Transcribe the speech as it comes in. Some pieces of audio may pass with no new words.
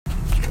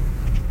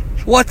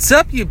What's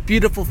up, you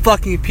beautiful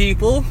fucking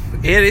people?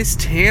 It is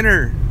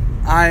Tanner.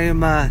 I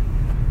am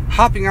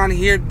hopping on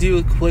here to do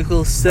a quick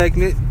little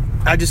segment.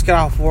 I just got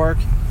off work.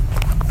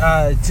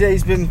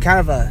 Today's been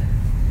kind of a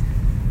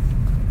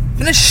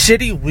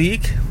shitty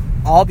week,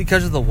 all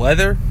because of the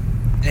weather.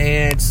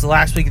 And it's the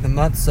last week of the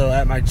month, so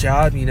at my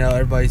job,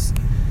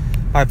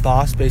 my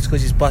boss basically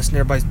just busting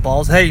everybody's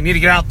balls. Hey, you need to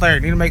get out there.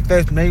 You need to make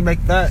this, you need to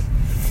make that.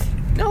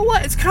 You know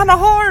what? It's kind of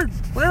hard.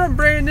 Whenever I'm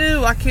brand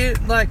new, I can't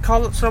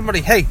call up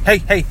somebody. Hey,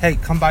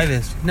 come buy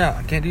this. No,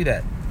 I can't do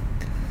that.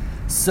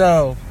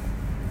 So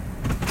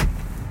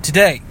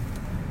today,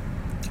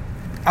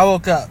 I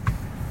woke up.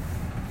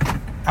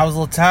 I was a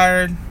little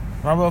tired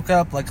when I woke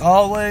up, like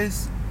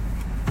always.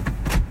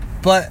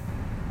 But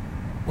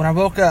when I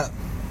woke up,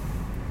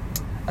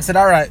 I said,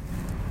 all right,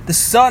 the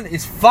sun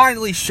is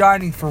finally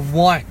shining for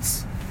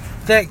once.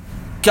 Thank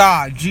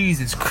God,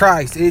 Jesus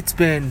Christ. It's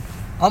been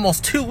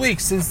almost 2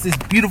 weeks since this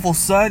beautiful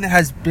sun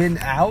has been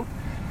out.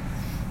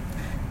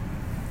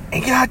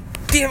 And god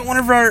damn it,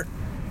 whenever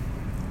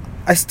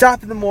I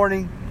stop in the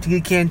morning to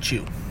get canned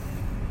chew.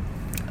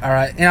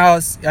 Alright, and I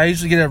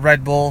usually get a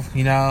Red Bull,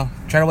 try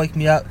to wake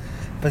me up.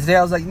 But today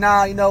I was like,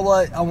 nah, you know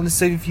what? I want to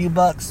save a few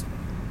bucks.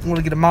 I want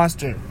to get a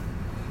Monster.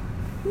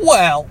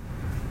 Well,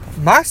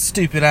 my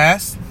stupid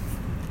ass,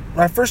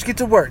 when I first get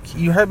to work,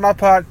 you heard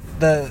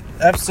the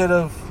episode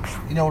of,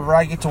 where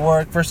I get to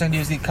work, first thing I do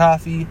is eat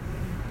coffee.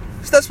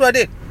 So that's what I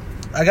did.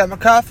 I got my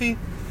coffee,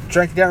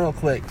 drank it down real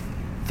quick.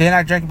 Then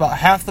I drank about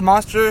half the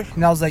Monster,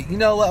 and I was like, you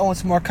know what, I want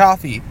some more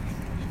coffee.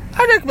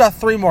 I drank about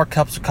 3 more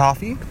cups of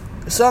coffee,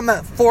 so I'm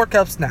at 4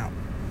 cups now.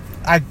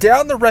 I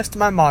downed the rest of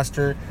my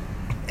Monster,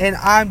 and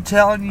I'm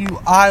telling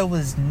you, I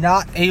was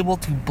not able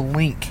to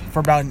blink for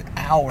about an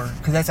hour,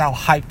 because that's how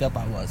hyped up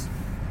I was.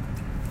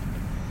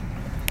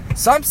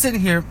 So I'm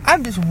sitting here,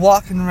 I'm just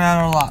walking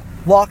around a lot.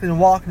 Walking,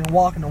 looking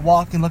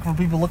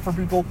for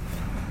people.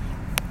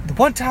 The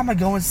one time I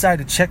go inside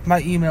to check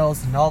my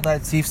emails and all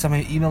that, see if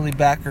somebody emailed me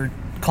back or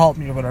called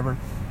me or whatever,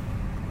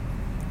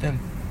 the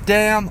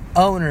damn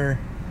owner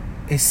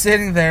is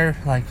sitting there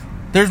like,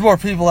 there's more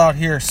people out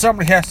here.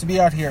 Somebody has to be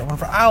out here.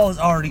 Whenever I was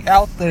already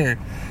out there,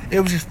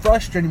 it was just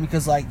frustrating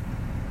because,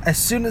 as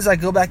soon as I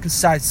go back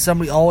inside,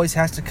 somebody always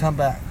has to come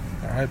back.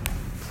 Alright?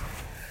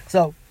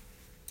 So,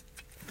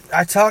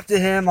 I talked to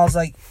him. I was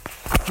like,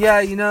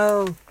 yeah,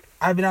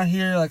 I've been out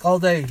here all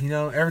day,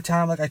 every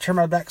time I turn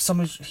my back,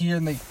 someone's here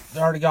and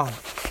they're already gone.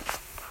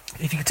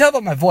 If you can tell by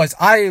my voice,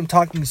 I am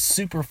talking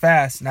super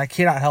fast and I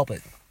cannot help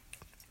it.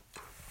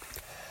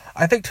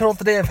 I think total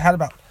today I've had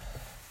about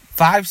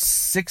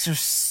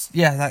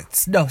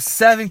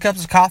 7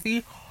 cups of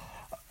coffee,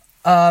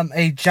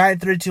 a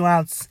giant 32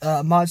 ounce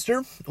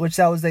Monster, which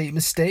that was a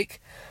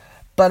mistake.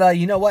 But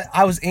you know what?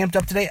 I was amped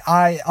up today.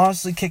 I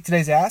honestly kicked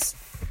today's ass,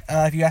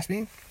 if you ask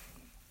me.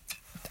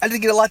 I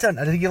did get a lot done.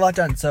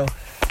 So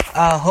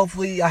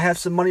hopefully I have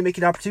some money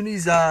making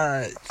opportunities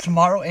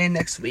tomorrow and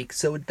next week.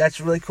 So that's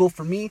really cool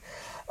for me.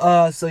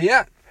 So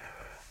yeah,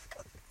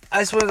 I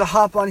just wanted to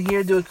hop on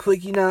here, do a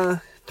quick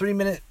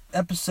 3-minute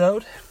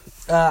episode.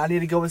 I need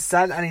to go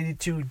inside. I need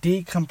to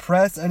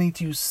decompress. I need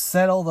to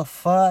settle the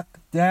fuck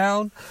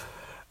down.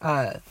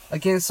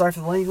 Again, sorry for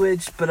the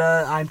language, but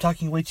I'm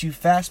talking way too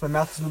fast. My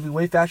mouth is moving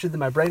way faster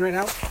than my brain right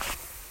now.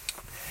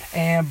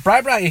 And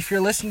Bri, if you're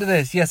listening to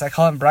this, yes, I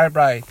call him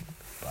Bri.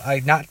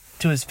 Not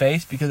to his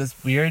face because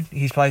it's weird.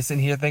 He's probably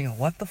sitting here thinking,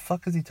 what the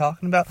fuck is he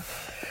talking about?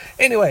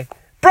 Anyway,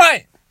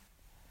 Brian,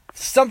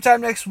 sometime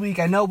next week.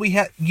 I know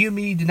you and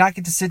me did not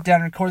get to sit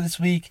down and record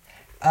this week.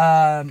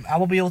 I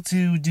won't be able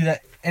to do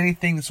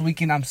anything this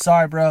weekend. I'm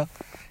sorry, bro.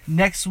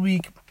 Next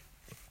week,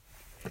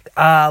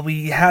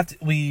 we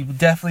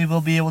definitely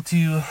will be able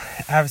to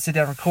have a sit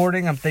down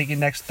recording. I'm thinking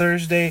next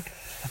Thursday,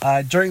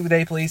 during the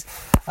day, please.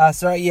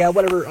 Sorry, yeah,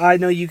 whatever. I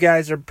know you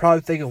guys are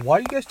probably thinking, why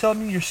are you guys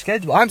telling me your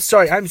schedule? I'm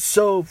sorry, I'm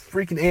so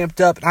freaking amped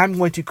up, and I'm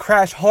going to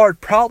crash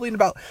hard probably in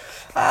about,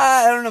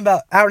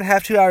 about hour and a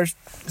half, 2 hours.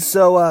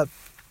 So,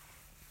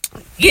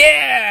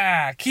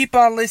 yeah, keep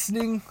on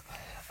listening.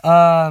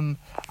 I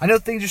know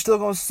things are still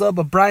going slow,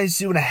 but Brian's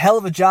doing a hell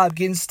of a job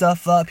getting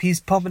stuff up. He's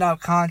pumping out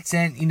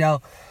content,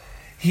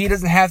 He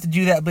doesn't have to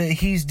do that, but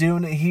he's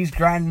doing it. He's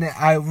grinding it.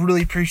 I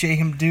really appreciate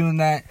him doing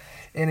that.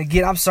 And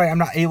again, I'm sorry I'm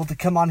not able to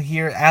come on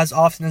here as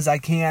often as I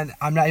can.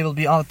 I'm not able to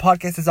be on the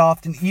podcast as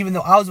often, even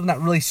though I was the one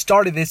that really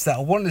started this, that I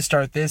wanted to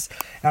start this.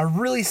 And I'm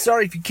really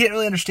sorry if you can't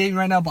really understand me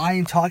right now, but I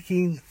am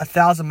talking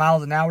 1,000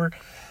 miles an hour.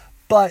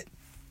 But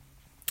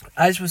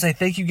I just want to say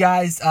thank you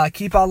guys.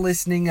 Keep on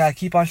listening.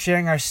 Keep on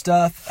sharing our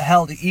stuff.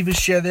 Hell, to even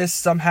share this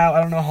somehow.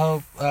 I don't know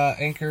how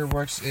Anchor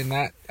works in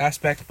that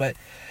aspect. But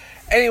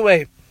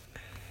anyway,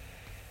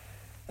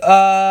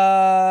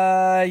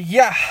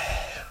 yeah.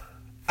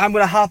 I'm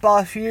going to hop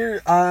off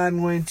here. I'm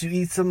going to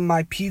eat some of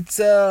my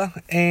pizza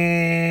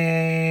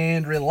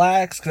and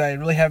relax because I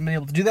really haven't been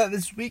able to do that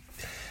this week.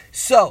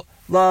 So,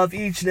 love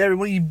each and every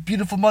one of you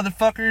beautiful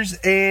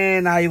motherfuckers,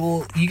 and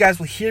you guys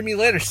will hear me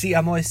later. See,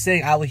 I'm always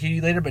saying I will hear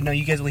you later, but no,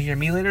 you guys will hear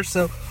me later.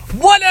 So,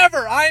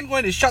 whatever. I'm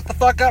going to shut the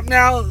fuck up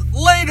now.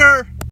 Later.